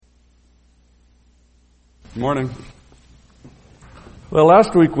Good morning. Well,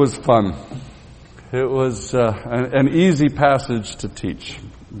 last week was fun. It was an easy passage to teach.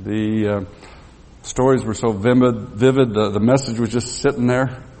 The stories were so vivid. The message was just sitting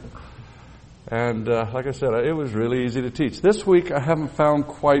there. And like I said, it was really easy to teach. This week, I haven't found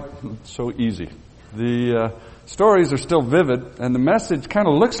quite so easy. The stories are still vivid, and the message kind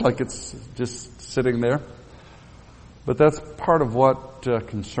of looks like it's just sitting there. But that's part of what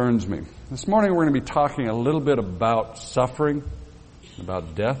concerns me. This morning we're going to be talking a little bit about suffering,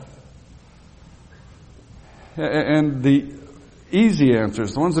 about death. And the easy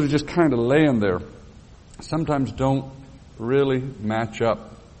answers, the ones that are just kind of laying there, sometimes don't really match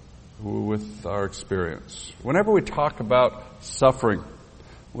up with our experience. Whenever we talk about suffering,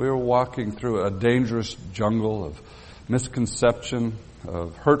 we're walking through a dangerous jungle of misconception,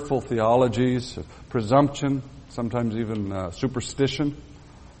 of hurtful theologies, of presumption, sometimes even superstition,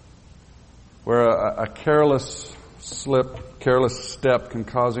 where a careless slip, careless step can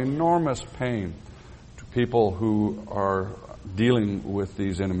cause enormous pain to people who are dealing with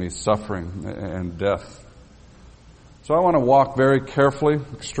these enemies, suffering and death. So I want to walk very carefully,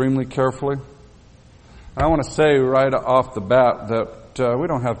 extremely carefully. I want to say right off the bat that we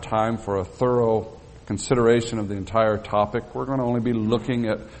don't have time for a thorough consideration of the entire topic. We're going to only be looking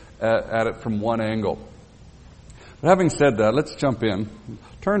at it from one angle. But having said that, let's jump in.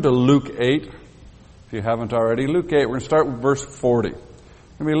 Turn to Luke 8, if you haven't already. Luke 8, we're going to start with verse 40. We're going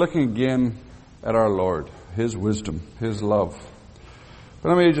to be looking again at our Lord, His wisdom, His love. But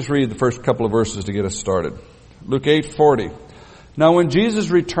let me just read the first couple of verses to get us started. Luke 8:40. Now when Jesus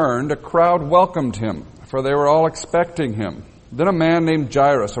returned, a crowd welcomed Him, for they were all expecting Him. Then a man named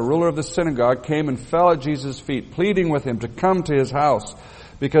Jairus, a ruler of the synagogue, came and fell at Jesus' feet, pleading with Him to come to his house,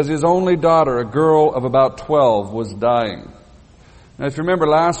 because his only daughter, a girl of about 12, was dying. Now, if you remember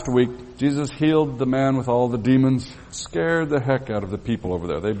last week, Jesus healed the man with all the demons, scared the heck out of the people over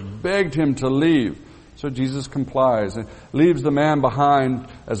there. They begged Him to leave. So Jesus complies and leaves the man behind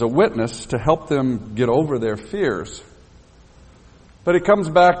as a witness to help them get over their fears. But He comes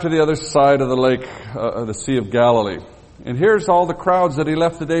back to the other side of the lake, the Sea of Galilee. And here's all the crowds that He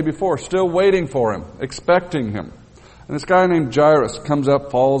left the day before, still waiting for Him, expecting Him. And this guy named Jairus comes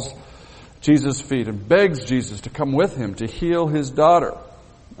up, falls at Jesus' feet, and begs Jesus to come with him to heal his daughter.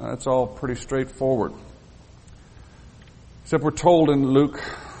 That's all pretty straightforward. Except we're told in Luke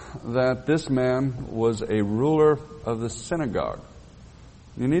that this man was a ruler of the synagogue.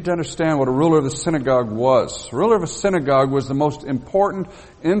 You need to understand what a ruler of the synagogue was. A ruler of a synagogue was the most important,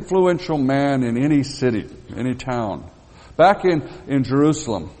 influential man in any city, any town. Back in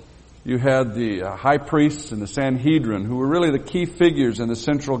Jerusalem, you had the high priests and the Sanhedrin, who were really the key figures in the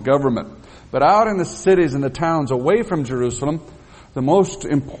central government. But out in the cities and the towns away from Jerusalem, the most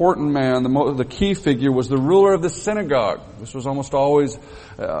important man, the key figure, was the ruler of the synagogue. This was almost always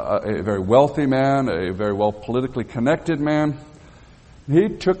a very wealthy man, a very well politically connected man. He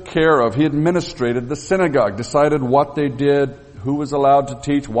took care of, he administrated the synagogue, decided what they did, who was allowed to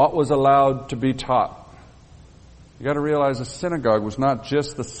teach, what was allowed to be taught. You got to realize the synagogue was not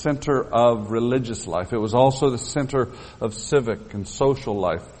just the center of religious life. It was also the center of civic and social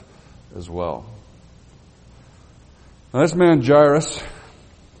life as well. Now this man Jairus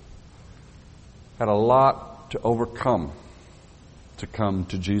had a lot to overcome to come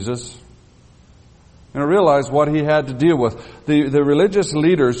to Jesus. And I realized what he had to deal with. The religious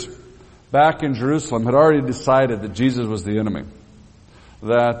leaders back in Jerusalem had already decided that Jesus was the enemy.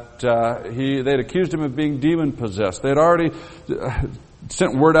 That they'd accused Him of being demon-possessed. They'd already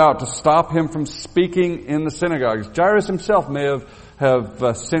sent word out to stop Him from speaking in the synagogues. Jairus himself may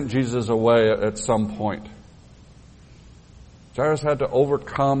have sent Jesus away at some point. Jairus had to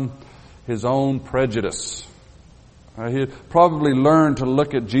overcome his own prejudice. He had probably learned to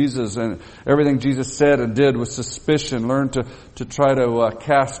look at Jesus and everything Jesus said and did with suspicion, learned to try to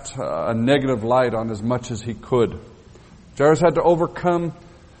cast a negative light on as much as he could. Jairus had to overcome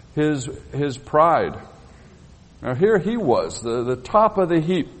his pride. Now here he was, the top of the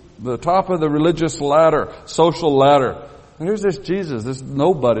heap, the top of the religious ladder, social ladder. And here's this Jesus, this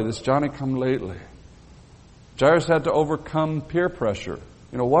nobody, this Johnny-come-lately. Jairus had to overcome peer pressure.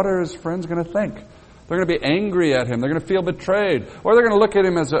 What are his friends going to think? They're going to be angry at him. They're going to feel betrayed. Or they're going to look at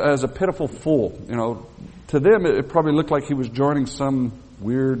him as a pitiful fool. To them it probably looked like he was joining some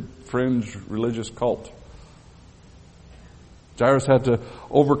weird fringe religious cult. Jairus had to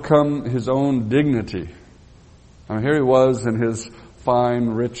overcome his own dignity. Here he was in his fine,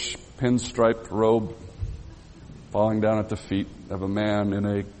 rich, pinstriped robe, falling down at the feet of a man in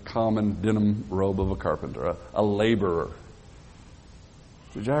a common denim robe of a carpenter, a laborer.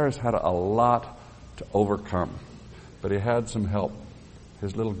 So Jairus had a lot to overcome. But he had some help.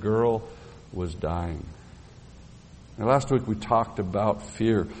 His little girl was dying. Now, last week we talked about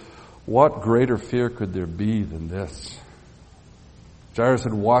fear. What greater fear could there be than this? Jairus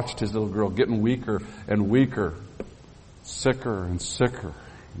had watched his little girl getting weaker and weaker, sicker and sicker.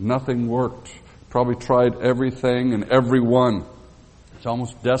 Nothing worked. Probably tried everything and everyone. It's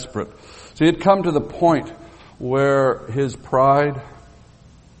almost desperate. So he had come to the point where his pride,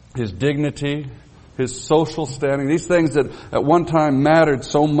 his dignity, his social standing, these things that at one time mattered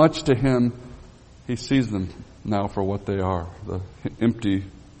so much to him, he sees them now for what they are, the empty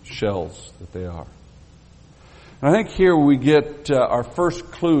shells that they are. And I think here we get our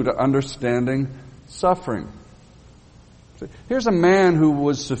first clue to understanding suffering. Here's a man who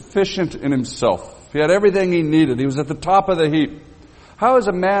was sufficient in himself. He had everything he needed. He was at the top of the heap. How is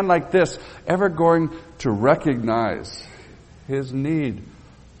a man like this ever going to recognize his need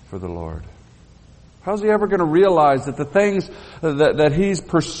for the Lord? How is he ever going to realize that the things that he's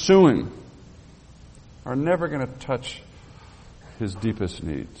pursuing are never going to touch his deepest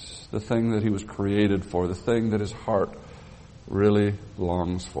needs, the thing that he was created for, the thing that his heart really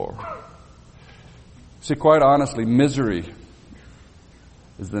longs for? See, quite honestly, misery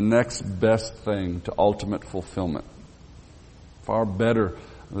is the next best thing to ultimate fulfillment. Far better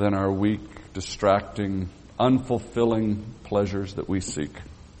than our weak, distracting, unfulfilling pleasures that we seek.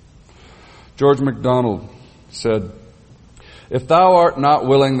 George MacDonald said, "If thou art not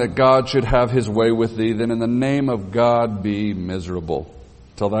willing that God should have his way with thee, then in the name of God be miserable,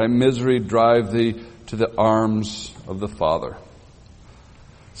 till thy misery drive thee to the arms of the Father."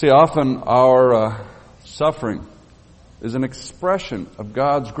 See, often our suffering is an expression of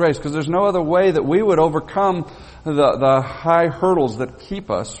God's grace, because there's no other way that we would overcome the high hurdles that keep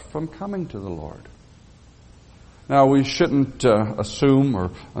us from coming to the Lord. Now, we shouldn't assume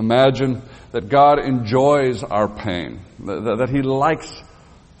or imagine that God enjoys our pain, that He likes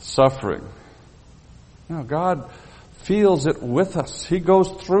suffering. No, God feels it with us. He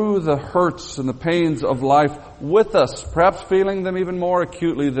goes through the hurts and the pains of life with us, perhaps feeling them even more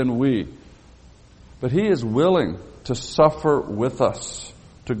acutely than we. But He is willing to suffer with us,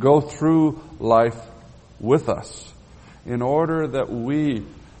 to go through life with us, in order that we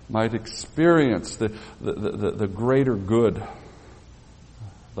might experience the greater good,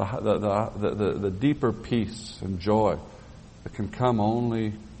 the deeper peace and joy that can come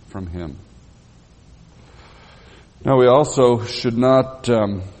only from Him. Now, we also should not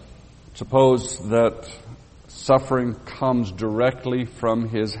suppose that suffering comes directly from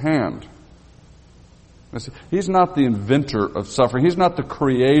His hand. He's not the inventor of suffering. He's not the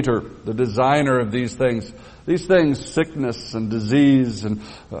creator, the designer of these things. These things, sickness and disease and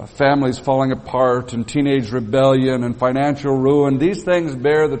families falling apart and teenage rebellion and financial ruin, these things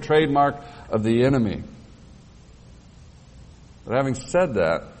bear the trademark of the enemy. But having said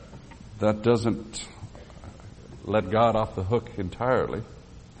that, that doesn't let God off the hook entirely.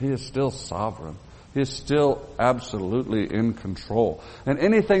 He is still sovereign. He is still absolutely in control. And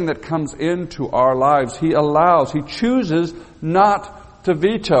anything that comes into our lives, He allows. He chooses not to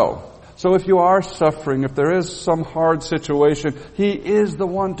veto. So if you are suffering, if there is some hard situation, He is the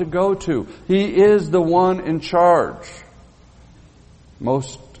one to go to. He is the one in charge.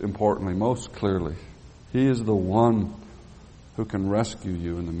 Most importantly, most clearly, He is the one who can rescue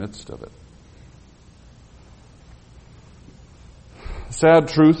you in the midst of it. The sad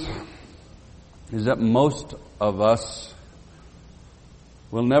truth is that most of us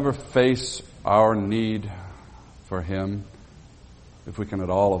will never face our need for Him if we can at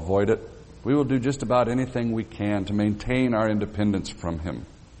all avoid it. We will do just about anything we can to maintain our independence from Him.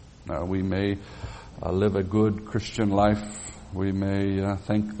 We may live a good Christian life. We may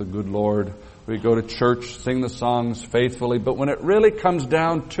thank the good Lord. We go to church, sing the songs faithfully. But when it really comes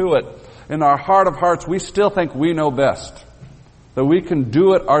down to it, in our heart of hearts, we still think we know best. That we can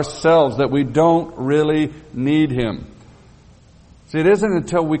do it ourselves, that we don't really need Him. See, it isn't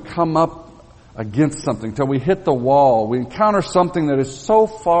until we come up against something, until we hit the wall, we encounter something that is so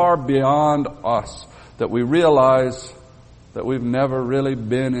far beyond us, that we realize that we've never really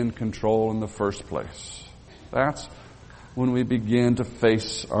been in control in the first place. That's when we begin to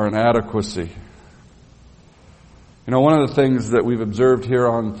face our inadequacy. You know, one of the things that we've observed here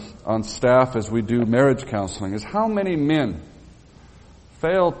on staff as we do marriage counseling is how many men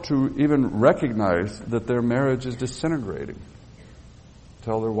fail to even recognize that their marriage is disintegrating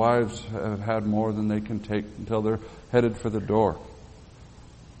until their wives have had more than they can take, until they're headed for the door.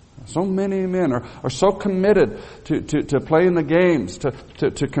 So many men are so committed to playing the games,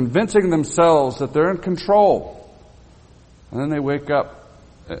 to convincing themselves that they're in control. And then they wake up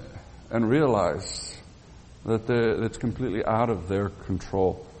and realize that it's completely out of their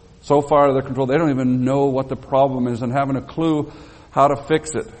control. So far out of their control, they don't even know what the problem is and haven't a clue how to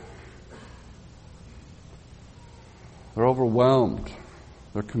fix it. They're overwhelmed.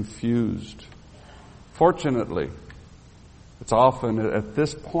 They're confused. Fortunately, it's often at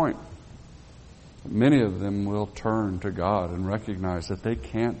this point that many of them will turn to God and recognize that they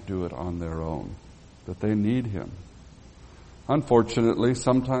can't do it on their own, that they need Him. Unfortunately,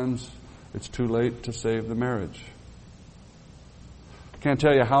 sometimes it's too late to save the marriage. I can't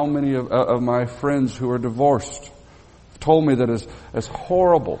tell you how many of my friends who are divorced have told me that as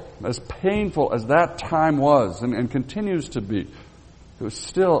horrible, as painful as that time was and continues to be, it was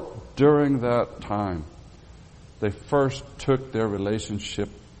still during that time they first took their relationship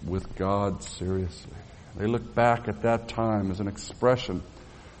with God seriously. They look back at that time as an expression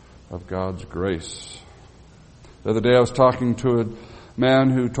of God's grace. The other day I was talking to a man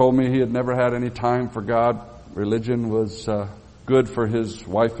who told me he had never had any time for God. Religion was good for his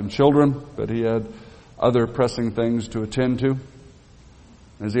wife and children, but he had other pressing things to attend to.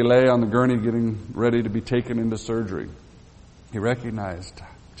 As he lay on the gurney getting ready to be taken into surgery, he recognized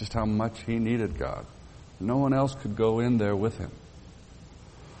just how much he needed God. No one else could go in there with him.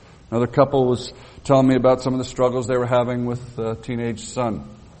 Another couple was telling me about some of the struggles they were having with a teenage son.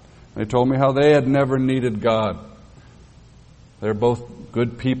 They told me how they had never needed God. They're both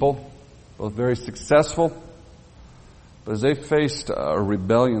good people, both very successful, but as they faced a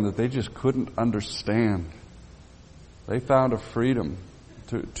rebellion that they just couldn't understand, they found a freedom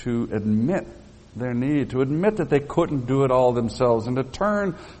to admit their need, to admit that they couldn't do it all themselves, and to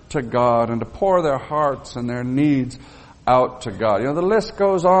turn to God and to pour their hearts and their needs out to God. You know, the list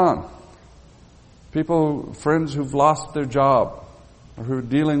goes on. People, friends who've lost their job, or who are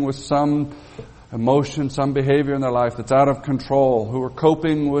dealing with some emotion, some behavior in their life that's out of control, who are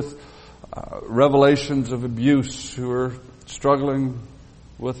coping with revelations of abuse, who are struggling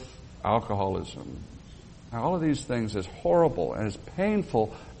with alcoholism. Now, all of these things, as horrible and as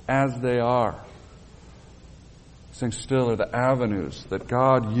painful as they are, these things still are the avenues that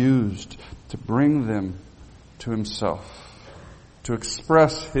God used to bring them to Himself, to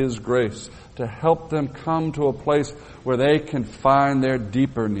express His grace, to help them come to a place where they can find their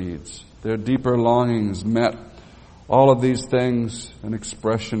deeper needs, their deeper longings met. All of these things an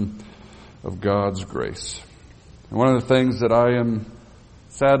expression of God's grace. And one of the things that I am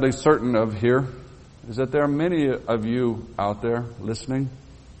sadly certain of here is that there are many of you out there listening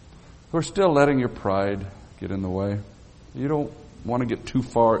who are still letting your pride get in the way. You don't want to get too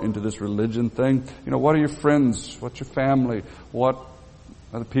far into this religion thing. You know, what are your friends? What's your family? What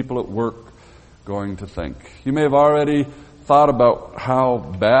are the people at work going to think? You may have already thought about how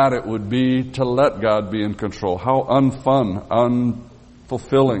bad it would be to let God be in control, how unfun,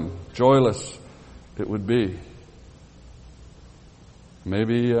 unfulfilling, joyless it would be.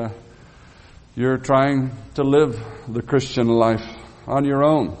 Maybe you're trying to live the Christian life on your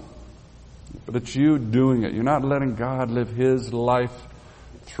own, but it's you doing it. You're not letting God live His life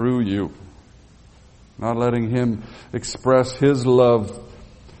through you, not letting Him express His love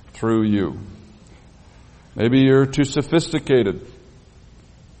through you. Maybe you're too sophisticated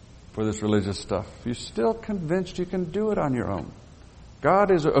for this religious stuff. You're still convinced you can do it on your own.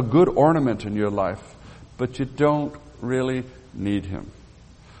 God is a good ornament in your life, but you don't really need Him.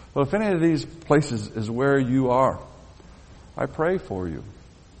 Well, if any of these places is where you are, I pray for you.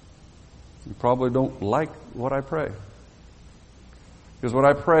 You probably don't like what I pray. Because what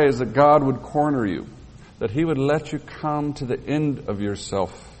I pray is that God would corner you, that He would let you come to the end of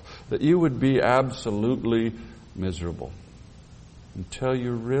yourself, that you would be absolutely miserable until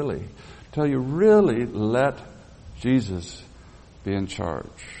you really let Jesus be in charge,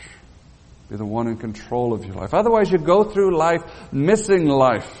 be the one in control of your life. Otherwise, you go through life missing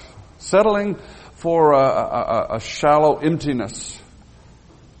life, settling for a shallow emptiness,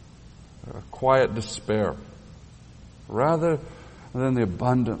 a quiet despair, rather than the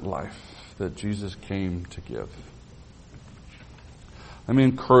abundant life that Jesus came to give. Let me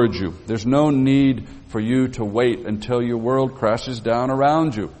encourage you. There's no need for you to wait until your world crashes down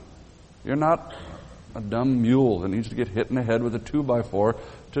around you. You're not a dumb mule that needs to get hit in the head with a 2x4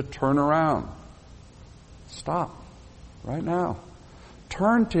 to turn around. Stop right now.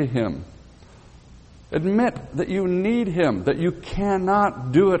 Turn to Him. Admit that you need Him, that you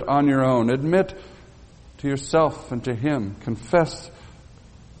cannot do it on your own. Admit to yourself and to Him. Confess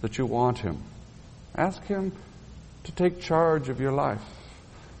that you want Him. Ask Him to take charge of your life.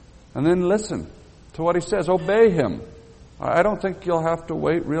 And then listen to what He says. Obey Him. I don't think you'll have to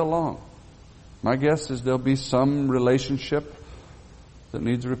wait real long. My guess is there'll be some relationship that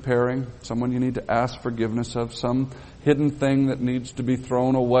needs repairing, someone you need to ask forgiveness of, some hidden thing that needs to be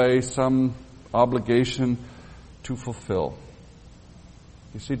thrown away, some obligation to fulfill.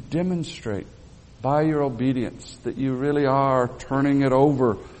 You see, demonstrate by your obedience that you really are turning it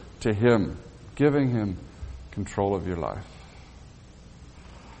over to Him, giving Him control of your life.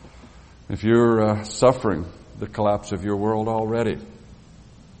 If you're suffering the collapse of your world already,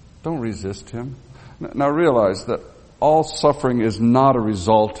 don't resist Him. Now realize that all suffering is not a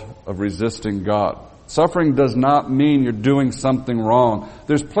result of resisting God. Suffering does not mean you're doing something wrong.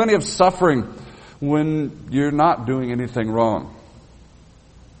 There's plenty of suffering when you're not doing anything wrong.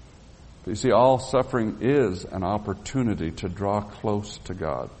 But you see, all suffering is an opportunity to draw close to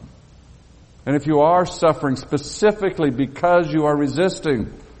God. And if you are suffering specifically because you are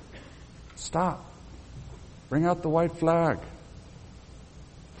resisting, stop. Bring out the white flag.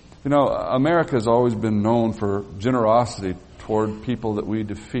 You know, America has always been known for generosity toward people that we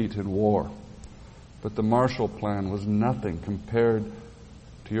defeat in war. But the Marshall Plan was nothing compared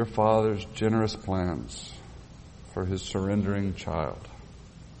to your Father's generous plans for His surrendering child.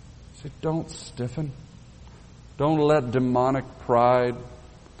 See, don't stiffen. Don't let demonic pride,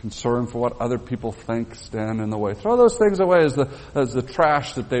 concern for what other people think, stand in the way. Throw those things away as the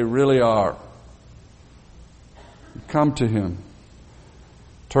trash that they really are. Come to Him.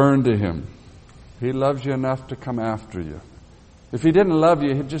 Turn to Him. He loves you enough to come after you. If He didn't love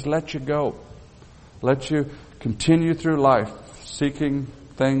you, He'd just let you go. Let you continue through life seeking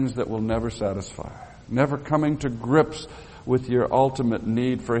things that will never satisfy. Never coming to grips with your ultimate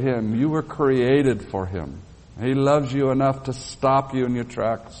need for Him. You were created for Him. He loves you enough to stop you in your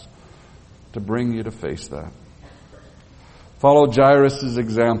tracks, to bring you to face that. Follow Jairus'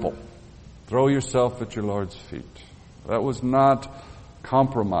 example. Throw yourself at your Lord's feet. That was not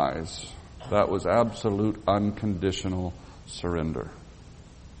compromise. That was absolute unconditional surrender.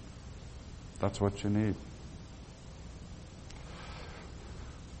 That's what you need.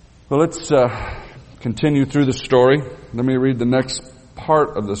 Well, let's continue through the story. Let me read the next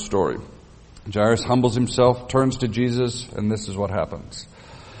part of the story. Jairus humbles himself, turns to Jesus, and this is what happens.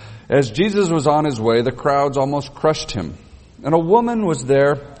 As Jesus was on his way, the crowds almost crushed him. And a woman was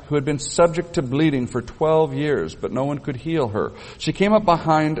there who had been subject to bleeding for 12 years, but no one could heal her. She came up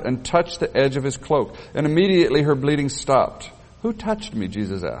behind and touched the edge of his cloak, and immediately her bleeding stopped. "Who touched me?"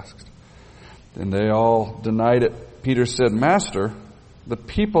 Jesus asked. And they all denied it. Peter said, "Master, the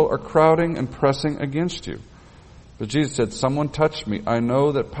people are crowding and pressing against you." But Jesus said, "Someone touched me. I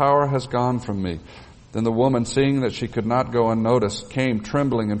know that power has gone from me." Then the woman, seeing that she could not go unnoticed, came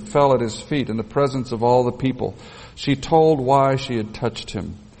trembling and fell at his feet in the presence of all the people. She told why she had touched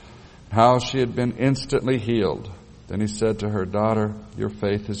him, how she had been instantly healed. Then he said to her, "Daughter, your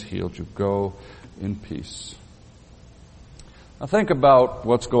faith has healed you. Go in peace." Now think about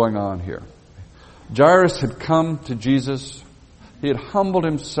what's going on here. Jairus had come to Jesus. He had humbled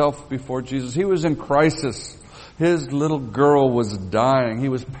himself before Jesus. He was in crisis. His little girl was dying. He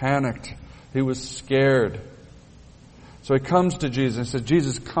was panicked. He was scared. So he comes to Jesus and says,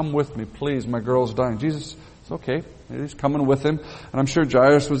 "Jesus, come with me, please. My girl's dying." Jesus says, "Okay." He's coming with him. And I'm sure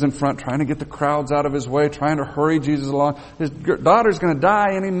Jairus was in front trying to get the crowds out of his way, trying to hurry Jesus along. His daughter's going to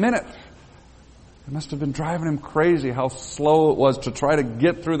die any minute. It must have been driving him crazy how slow it was to try to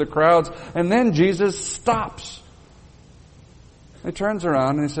get through the crowds. And then Jesus stops. He turns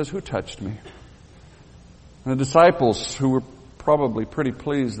around and he says, "Who touched me?" And the disciples, who were probably pretty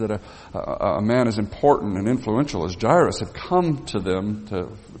pleased that a man as important and influential as Jairus had come to them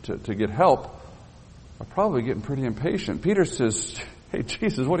to get help, are probably getting pretty impatient. Peter says, "Hey,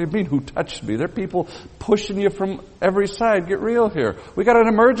 Jesus, what do you mean, who touched me? There are people pushing you from every side. Get real here. We got an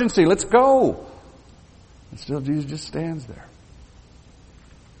emergency. Let's go." And still Jesus just stands there.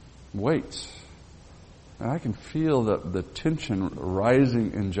 Waits. And I can feel the tension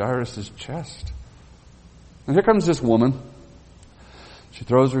rising in Jairus' chest. And here comes this woman. She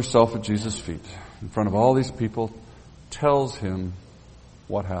throws herself at Jesus' feet in front of all these people, tells him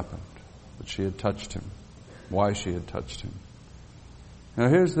what happened, that she had touched him, why she had touched him. Now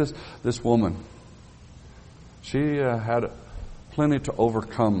here's this woman. She had plenty to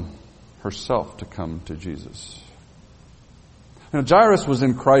overcome herself to come to Jesus. Now Jairus was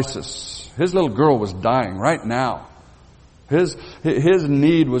in crisis. His little girl was dying right now. His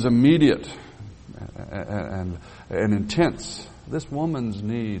need was immediate and intense. This woman's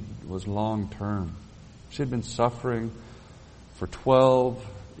need was long term. She had been suffering for 12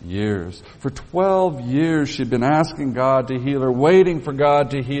 years. For 12 years she'd been asking God to heal her, waiting for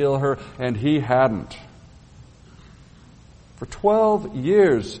God to heal her, and He hadn't. For 12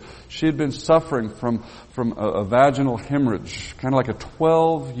 years, she had been suffering from a vaginal hemorrhage, kind of like a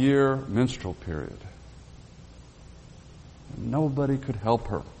 12-year menstrual period. Nobody could help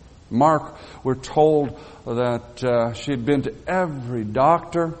her. Mark, we're told that she had been to every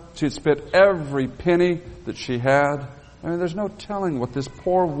doctor. She had spent every penny that she had. I mean, there's no telling what this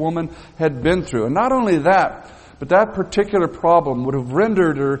poor woman had been through. And not only that, but that particular problem would have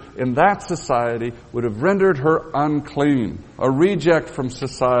rendered her, in that society, would have rendered her unclean, a reject from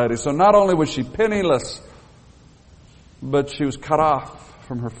society. So not only was she penniless, but she was cut off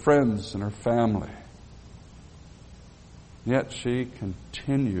from her friends and her family. Yet she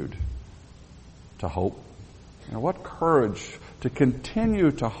continued to hope. You know, what courage to continue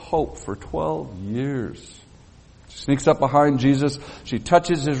to hope for 12 years. She sneaks up behind Jesus. She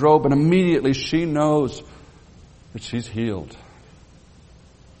touches his robe, and immediately she knows that she's healed.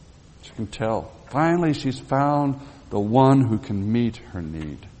 She can tell. Finally, she's found the one who can meet her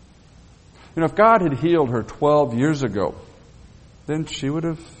need. You know, if God had healed her 12 years ago, then she would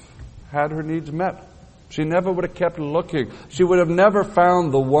have had her needs met. She never would have kept looking. She would have never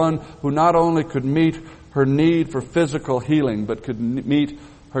found the one who not only could meet her need for physical healing, but could meet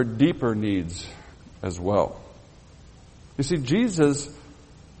her deeper needs as well. You see, Jesus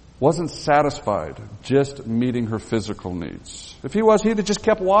wasn't satisfied just meeting her physical needs. If he was, he'd have just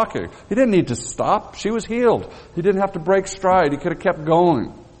kept walking. He didn't need to stop. She was healed. He didn't have to break stride. He could have kept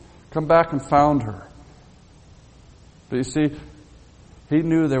going. Come back and found her. But you see, he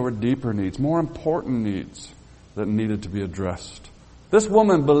knew there were deeper needs, more important needs that needed to be addressed. This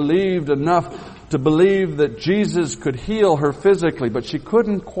woman believed enough to believe that Jesus could heal her physically, but she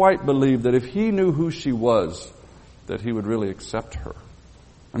couldn't quite believe that if he knew who she was, that he would really accept her.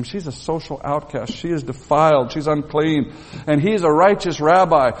 I mean, she's a social outcast. She is defiled. She's unclean. And he's a righteous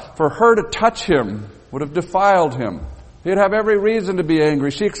rabbi. For her to touch him would have defiled him. He'd have every reason to be angry.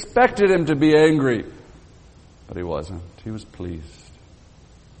 She expected him to be angry. But he wasn't. He was pleased.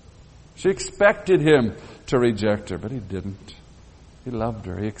 She expected him to reject her, but he didn't. He loved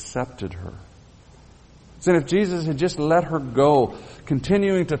her. He accepted her. And if Jesus had just let her go,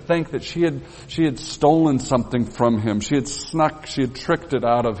 continuing to think that she had stolen something from him, she had tricked it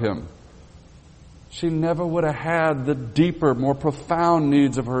out of him, she never would have had the deeper, more profound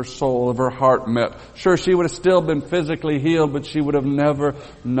needs of her soul, of her heart met. Sure, she would have still been physically healed, but she would have never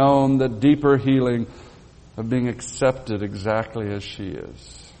known the deeper healing of being accepted exactly as she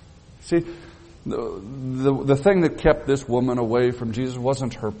is. See, the thing that kept this woman away from Jesus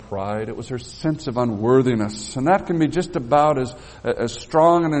wasn't her pride. It was her sense of unworthiness. And that can be just about as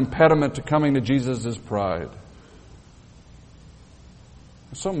strong an impediment to coming to Jesus as pride.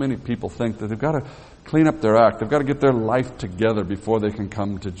 So many people think that they've got to clean up their act. They've got to get their life together before they can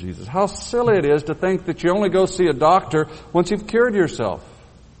come to Jesus. How silly it is to think that you only go see a doctor once you've cured yourself.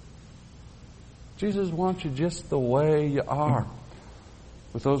 Jesus wants you just the way you are.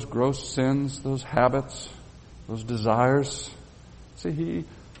 With those gross sins, those habits, those desires. See, he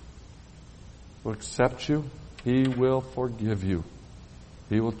will accept you. He will forgive you.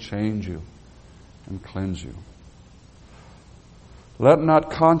 He will change you and cleanse you. Let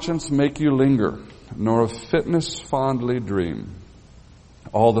not conscience make you linger, nor of fitness fondly dream.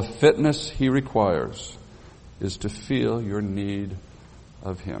 All the fitness he requires is to feel your need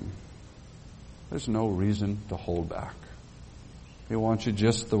of him. There's no reason to hold back. He wants you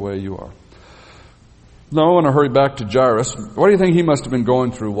just the way you are. Now I want to hurry back to Jairus. What do you think he must have been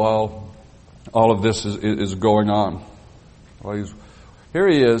going through while all of this is going on? Well, here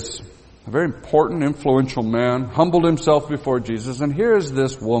he is, a very important, influential man, humbled himself before Jesus, and here's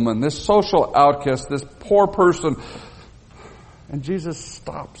this woman, this social outcast, this poor person, and Jesus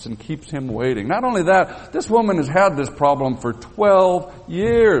stops and keeps him waiting. Not only that, this woman has had this problem for 12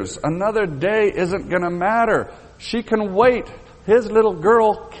 years. Another day isn't going to matter. She can wait. His little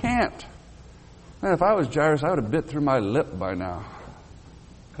girl can't. Man, if I was Jairus, I would have bit through my lip by now.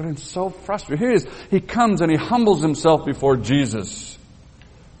 I've been so frustrated. Here he is. He comes and he humbles himself before Jesus.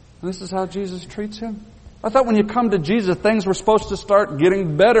 And this is how Jesus treats him. I thought when you come to Jesus, things were supposed to start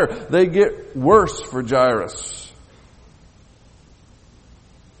getting better. They get worse for Jairus.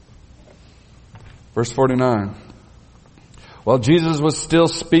 Verse 49. While Jesus was still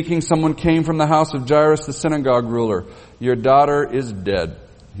speaking, someone came from the house of Jairus, the synagogue ruler. Your daughter is dead,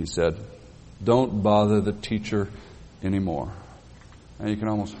 he said. Don't bother the teacher anymore. And you can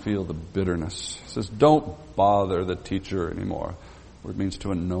almost feel the bitterness. He says, don't bother the teacher anymore. What it means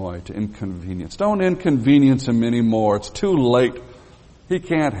to annoy, to inconvenience. Don't inconvenience him anymore. It's too late. He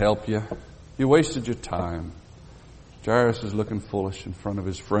can't help you. You wasted your time. Jairus is looking foolish in front of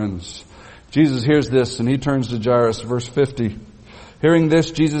his friends. Jesus hears this and he turns to Jairus, verse 50. Hearing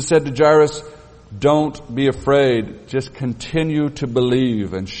this, Jesus said to Jairus, "Don't be afraid. Just continue to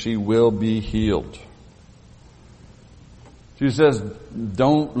believe and she will be healed." Jesus says,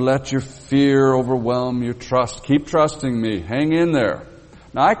 don't let your fear overwhelm your trust. Keep trusting me. Hang in there.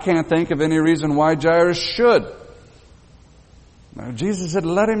 Now, I can't think of any reason why Jairus should. Now, Jesus had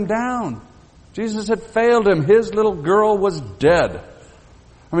let him down. Jesus had failed him. His little girl was dead.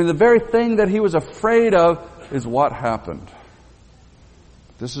 I mean, the very thing that he was afraid of is what happened.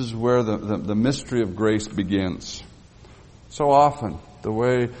 This is where the mystery of grace begins. So often, the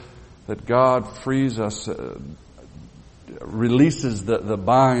way that God frees us, releases the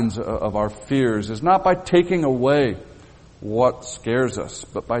binds of our fears is not by taking away what scares us,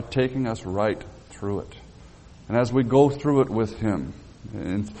 but by taking us right through it. And as we go through it with Him,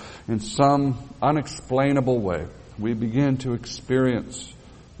 in some unexplainable way, we begin to experience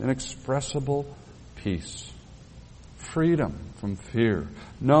inexpressible peace, freedom from fear,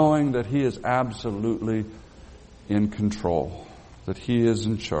 knowing that He is absolutely in control, that He is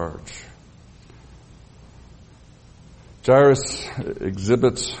in charge. Jairus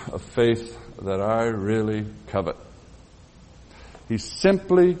exhibits a faith that I really covet. He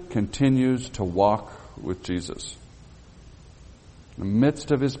simply continues to walk with Jesus in the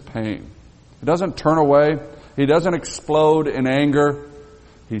midst of his pain. He doesn't turn away. He doesn't explode in anger.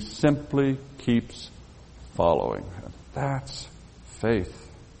 He simply keeps following. That's faith.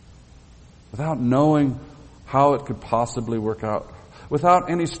 Without knowing how it could possibly work out, without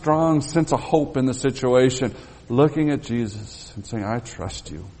any strong sense of hope in the situation, looking at Jesus and saying, I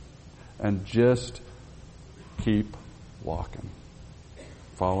trust you, and just keep walking,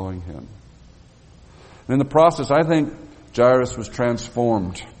 following Him. And in the process, I think Jairus was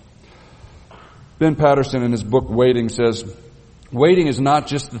transformed. Ben Patterson, in his book Waiting, says, waiting is not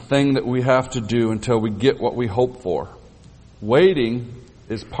just the thing that we have to do until we get what we hope for. Waiting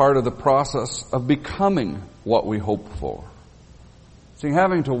is part of the process of becoming what we hope for. See,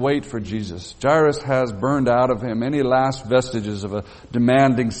 having to wait for Jesus, Jairus has burned out of him any last vestiges of a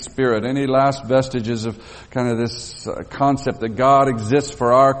demanding spirit, any last vestiges of kind of this concept that God exists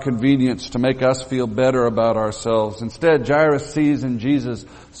for our convenience to make us feel better about ourselves. Instead, Jairus sees in Jesus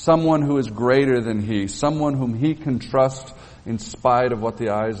someone who is greater than he, someone whom he can trust in spite of what the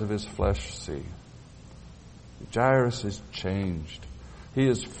eyes of his flesh see. Jairus is changed. He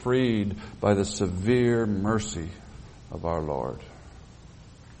is freed by the severe mercy of our Lord.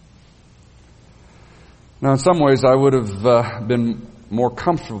 Now, in some ways, I would have been more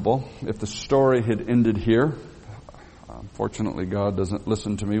comfortable if the story had ended here. Unfortunately, God doesn't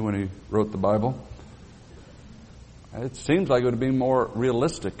listen to me when He wrote the Bible. It seems like it would have been more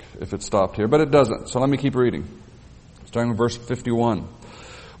realistic if it stopped here, but it doesn't. So let me keep reading. Starting with verse 51.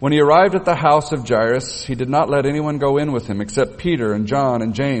 When he arrived at the house of Jairus, he did not let anyone go in with him except Peter and John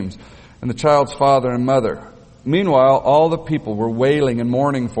and James and the child's father and mother. Meanwhile, all the people were wailing and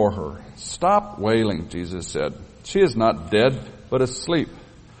mourning for her. Stop wailing, Jesus said. She is not dead, but asleep.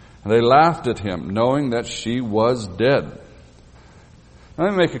 And they laughed at him, knowing that she was dead. Now,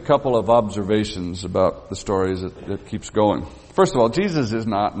 let me make a couple of observations about the story as it keeps going. First of all, Jesus is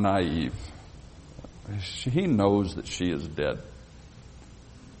not naive. He knows that she is dead.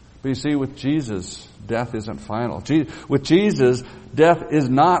 But you see, with Jesus, death isn't final. With Jesus, death is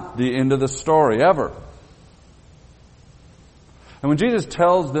not the end of the story, ever. And when Jesus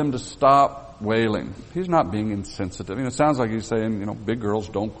tells them to stop wailing, He's not being insensitive. It sounds like He's saying, big girls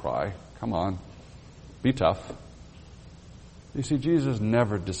don't cry. Come on. Be tough. You see, Jesus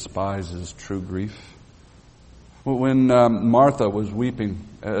never despises true grief. When Martha was weeping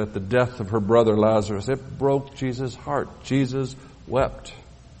at the death of her brother Lazarus, it broke Jesus' heart. Jesus wept.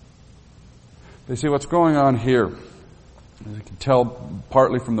 You see, what's going on here, as you can tell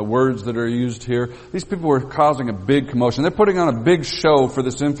partly from the words that are used here, these people were causing a big commotion. They're putting on a big show for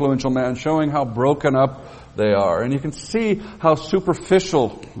this influential man, showing how broken up they are. And you can see how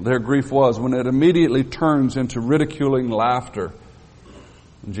superficial their grief was when it immediately turns into ridiculing laughter.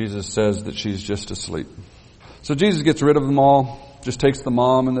 And Jesus says that she's just asleep. So Jesus gets rid of them all, just takes the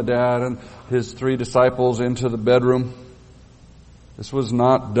mom and the dad and His 3 disciples into the bedroom. This was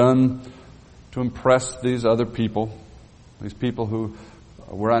not done to impress these other people, these people who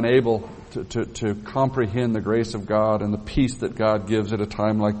were unable to comprehend the grace of God and the peace that God gives at a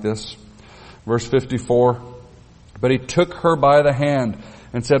time like this. Verse 54, but He took her by the hand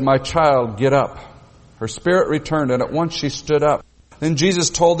and said, my child, get up. Her spirit returned, and at once she stood up. Then Jesus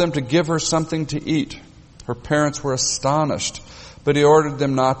told them to give her something to eat. Her parents were astonished, but He ordered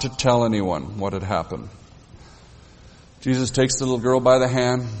them not to tell anyone what had happened. Jesus takes the little girl by the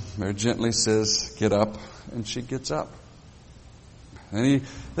hand, very gently says, "Get up," and she gets up. And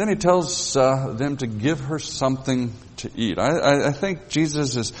then he tells them to give her something to eat. I think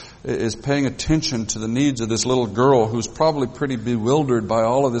Jesus is paying attention to the needs of this little girl who's probably pretty bewildered by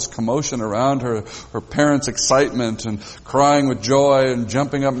all of this commotion around her, her parents' excitement and crying with joy and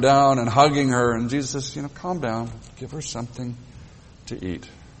jumping up and down and hugging her. And Jesus says, calm down, give her something to eat.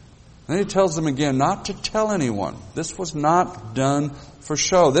 And then he tells them again not to tell anyone. This was not done for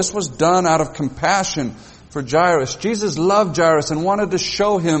show. This was done out of compassion for Jairus. Jesus loved Jairus and wanted to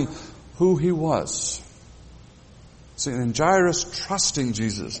show him who he was. See, and Jairus trusting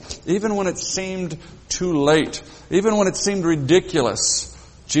Jesus, even when it seemed too late, even when it seemed ridiculous,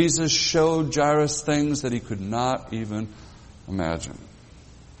 Jesus showed Jairus things that he could not even imagine.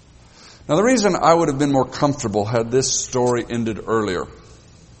 Now, the reason I would have been more comfortable had this story ended earlier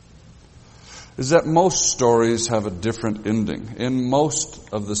is that most stories have a different ending. In most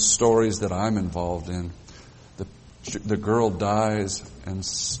of the stories that I'm involved in, the girl dies and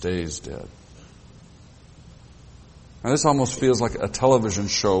stays dead. Now, this almost feels like a television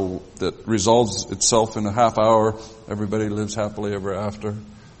show that resolves itself in a half hour. Everybody lives happily ever after.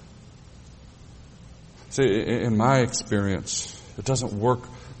 See, in my experience, it doesn't work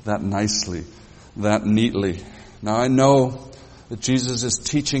that nicely, that neatly. Now, I know that Jesus is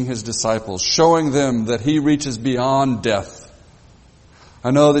teaching his disciples, showing them that he reaches beyond death. I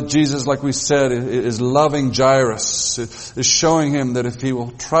know that Jesus, like we said, is loving Jairus, is showing him that if he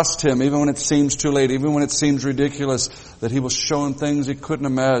will trust him, even when it seems too late, even when it seems ridiculous, that he will show him things he couldn't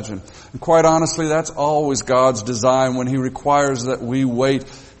imagine. And quite honestly, that's always God's design when he requires that we wait.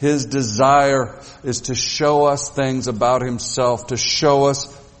 His desire is to show us things about himself, to show us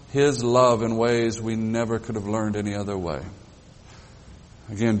his love in ways we never could have learned any other way.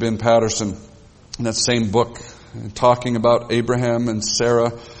 Again, Ben Patterson, in that same book, talking about Abraham and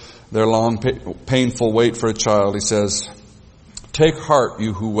Sarah, their long, painful wait for a child, he says, "Take heart,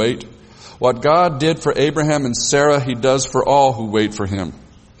 you who wait. What God did for Abraham and Sarah, he does for all who wait for him.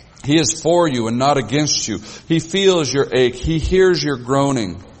 He is for you and not against you. He feels your ache. He hears your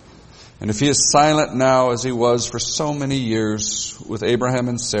groaning. And if he is silent now as he was for so many years with Abraham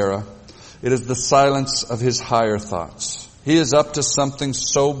and Sarah, it is the silence of his higher thoughts. He is up to something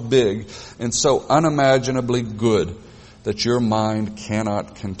so big and so unimaginably good that your mind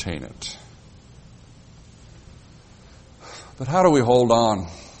cannot contain it." But how do we hold on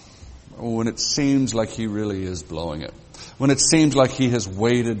when it seems like he really is blowing it? When it seems like he has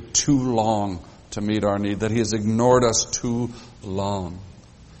waited too long to meet our need, that he has ignored us too long?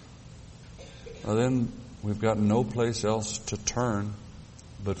 Well, then we've got no place else to turn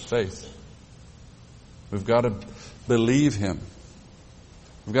but faith. We've got to believe him.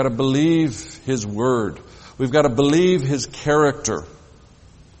 We've got to believe his word. We've got to believe his character,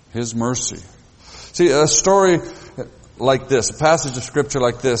 his mercy. See, a story like this, a passage of scripture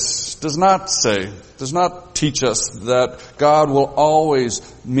like this, does not teach us that God will always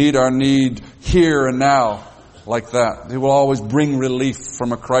meet our need here and now like that. He will always bring relief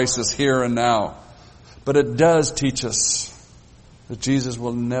from a crisis here and now. But it does teach us that Jesus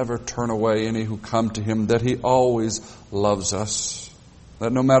will never turn away any who come to him, that he always loves us.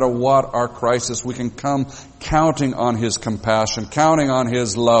 That no matter what our crisis, we can come counting on his compassion, counting on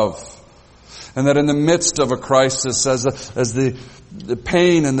his love. And that in the midst of a crisis, as the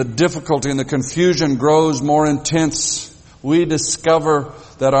pain and the difficulty and the confusion grows more intense, we discover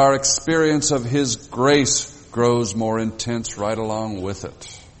that our experience of his grace grows more intense right along with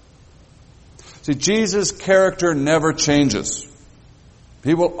it. See, Jesus' character never changes.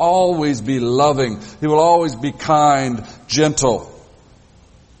 He will always be loving. He will always be kind, gentle,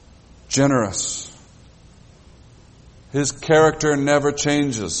 generous. His character never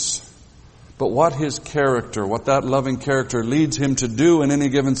changes. But what that loving character leads him to do in any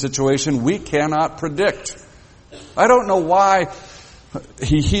given situation, we cannot predict. I don't know why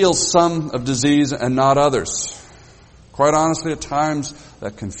he heals some of disease and not others. Quite honestly, at times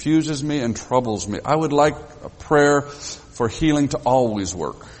that confuses me and troubles me. I would like a prayer for healing to always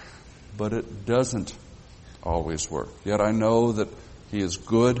work, but it doesn't always work. Yet I know that he is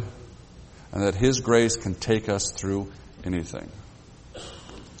good and that his grace can take us through anything.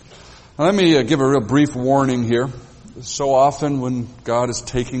 Now, let me give a real brief warning here. So often when God is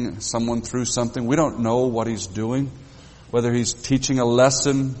taking someone through something, we don't know what he's doing, whether he's teaching a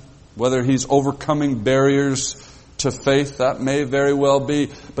lesson, whether he's overcoming barriers to faith. That may very well be,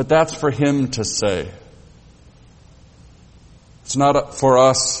 but that's for him to say. It's not for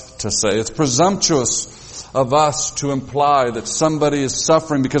us to say. It's presumptuous of us to imply that somebody is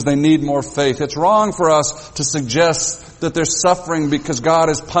suffering because they need more faith. It's wrong for us to suggest that they're suffering because God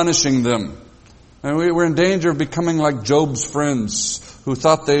is punishing them. And we're in danger of becoming like Job's friends who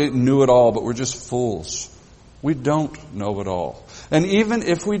thought they knew it all, but were just fools. We don't know it all. And even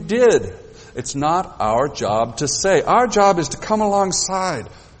if we did, it's not our job to say. Our job is to come alongside,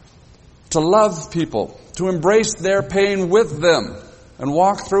 to love people, to embrace their pain with them, and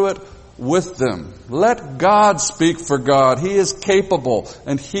walk through it with them. Let God speak for God. He is capable,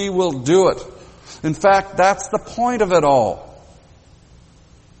 and He will do it. In fact, that's the point of it all.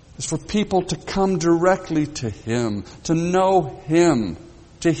 It's for people to come directly to Him, to know Him,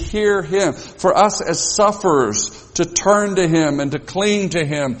 to hear Him. For us as sufferers to turn to Him and to cling to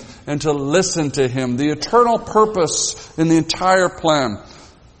Him and to listen to Him. The eternal purpose in the entire plan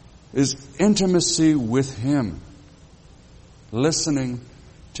is intimacy with Him. Listening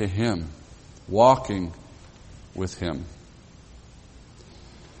to Him, walking with Him.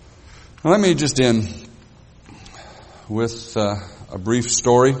 Now, let me just end with a brief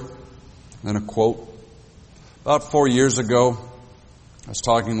story and a quote. About 4 years ago, I was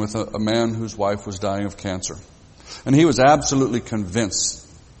talking with a man whose wife was dying of cancer. And he was absolutely convinced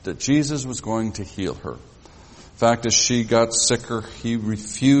that Jesus was going to heal her. In fact, as she got sicker, he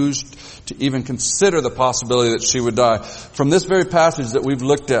refused to even consider the possibility that she would die. From this very passage that we've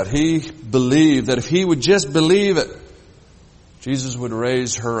looked at, he believed that if he would just believe it, Jesus would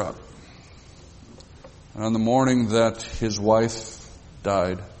raise her up. And on the morning that his wife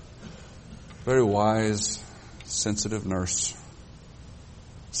died, a very wise, sensitive nurse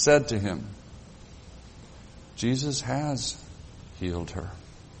said to him, Jesus has healed her.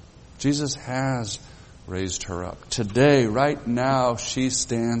 Jesus has raised her up. Today, right now, she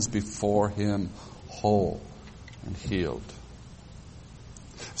stands before Him whole and healed.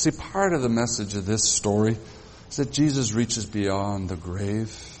 See, part of the message of this story is that Jesus reaches beyond the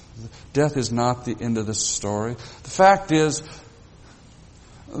grave. Death is not the end of the story. The fact is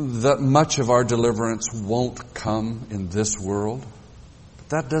that much of our deliverance won't come in this world. But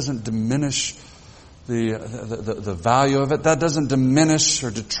that doesn't diminish the value of it. That doesn't diminish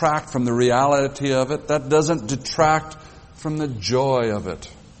or detract from the reality of it. That doesn't detract from the joy of it.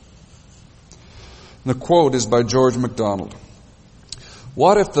 And the quote is by George MacDonald.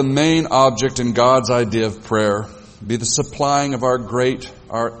 What if the main object in God's idea of prayer be the supplying of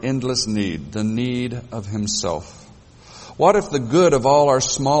our endless need, the need of Himself? What if the good of all our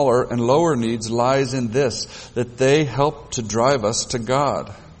smaller and lower needs lies in this, that they help to drive us to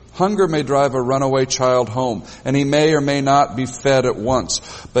God? Hunger may drive a runaway child home, and he may or may not be fed at once,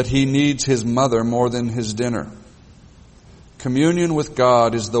 but he needs his mother more than his dinner. Communion with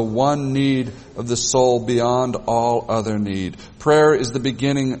God is the one need of the soul beyond all other need. Prayer is the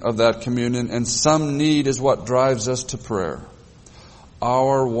beginning of that communion, and some need is what drives us to prayer.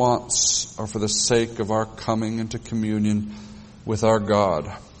 Our wants are for the sake of our coming into communion with our God,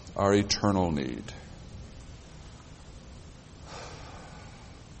 our eternal need.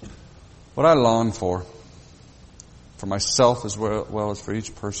 What I long for myself as well as for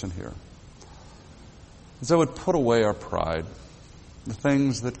each person here, is that I would put away our pride, the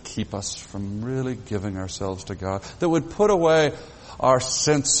things that keep us from really giving ourselves to God, that would put away our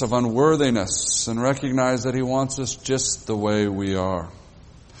sense of unworthiness and recognize that He wants us just the way we are.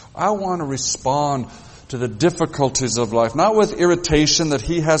 I want to respond to the difficulties of life, not with irritation that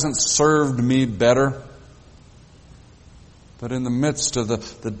He hasn't served me better, but in the midst of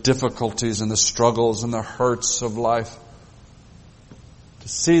the difficulties and the struggles and the hurts of life, to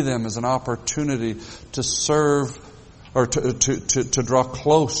see them as an opportunity to serve or to draw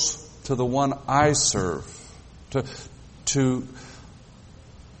close to the one I serve, to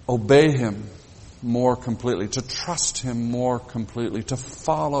obey Him more completely, to trust Him more completely, to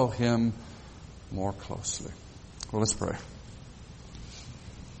follow Him more closely. Well, let's pray.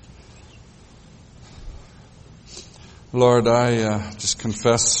 Lord, I just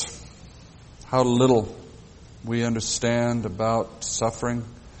confess how little we understand about suffering,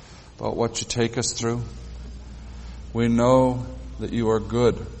 about what You take us through. We know that You are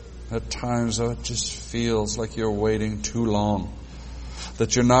good. At times, though, it just feels like You're waiting too long,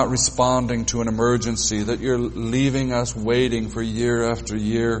 that You're not responding to an emergency, that You're leaving us waiting for year after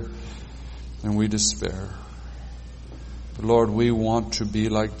year, and we despair. But Lord, we want to be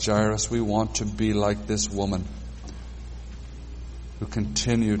like Jairus. We want to be like this woman who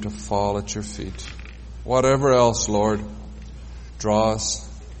continue to fall at Your feet. Whatever else, Lord, draw us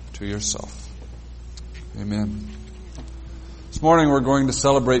to Yourself. Amen. This morning we're going to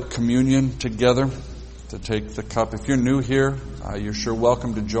celebrate communion together, to take the cup. If you're new here, you're sure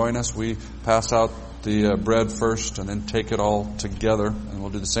welcome to join us. We pass out the bread first and then take it all together. And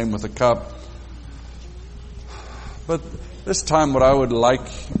we'll do the same with the cup. But this time what I would like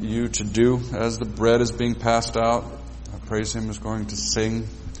you to do as the bread is being passed out, our praise hymn is going to sing.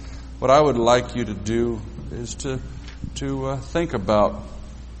 What I would like you to do is to think about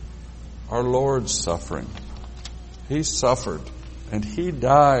our Lord's suffering. He suffered and He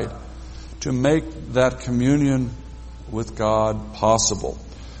died to make that communion with God possible.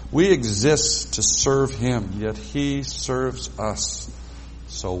 We exist to serve Him, yet He serves us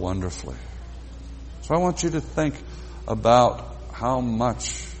so wonderfully. So I want you to think about how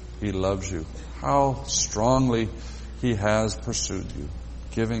much He loves you, how strongly He has pursued you,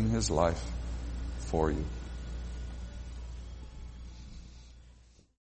 giving His life for you.